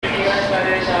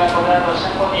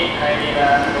庫に入り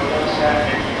ます。ご乗車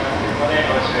できますので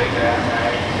ご注意くださ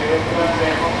い。16番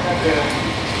線本日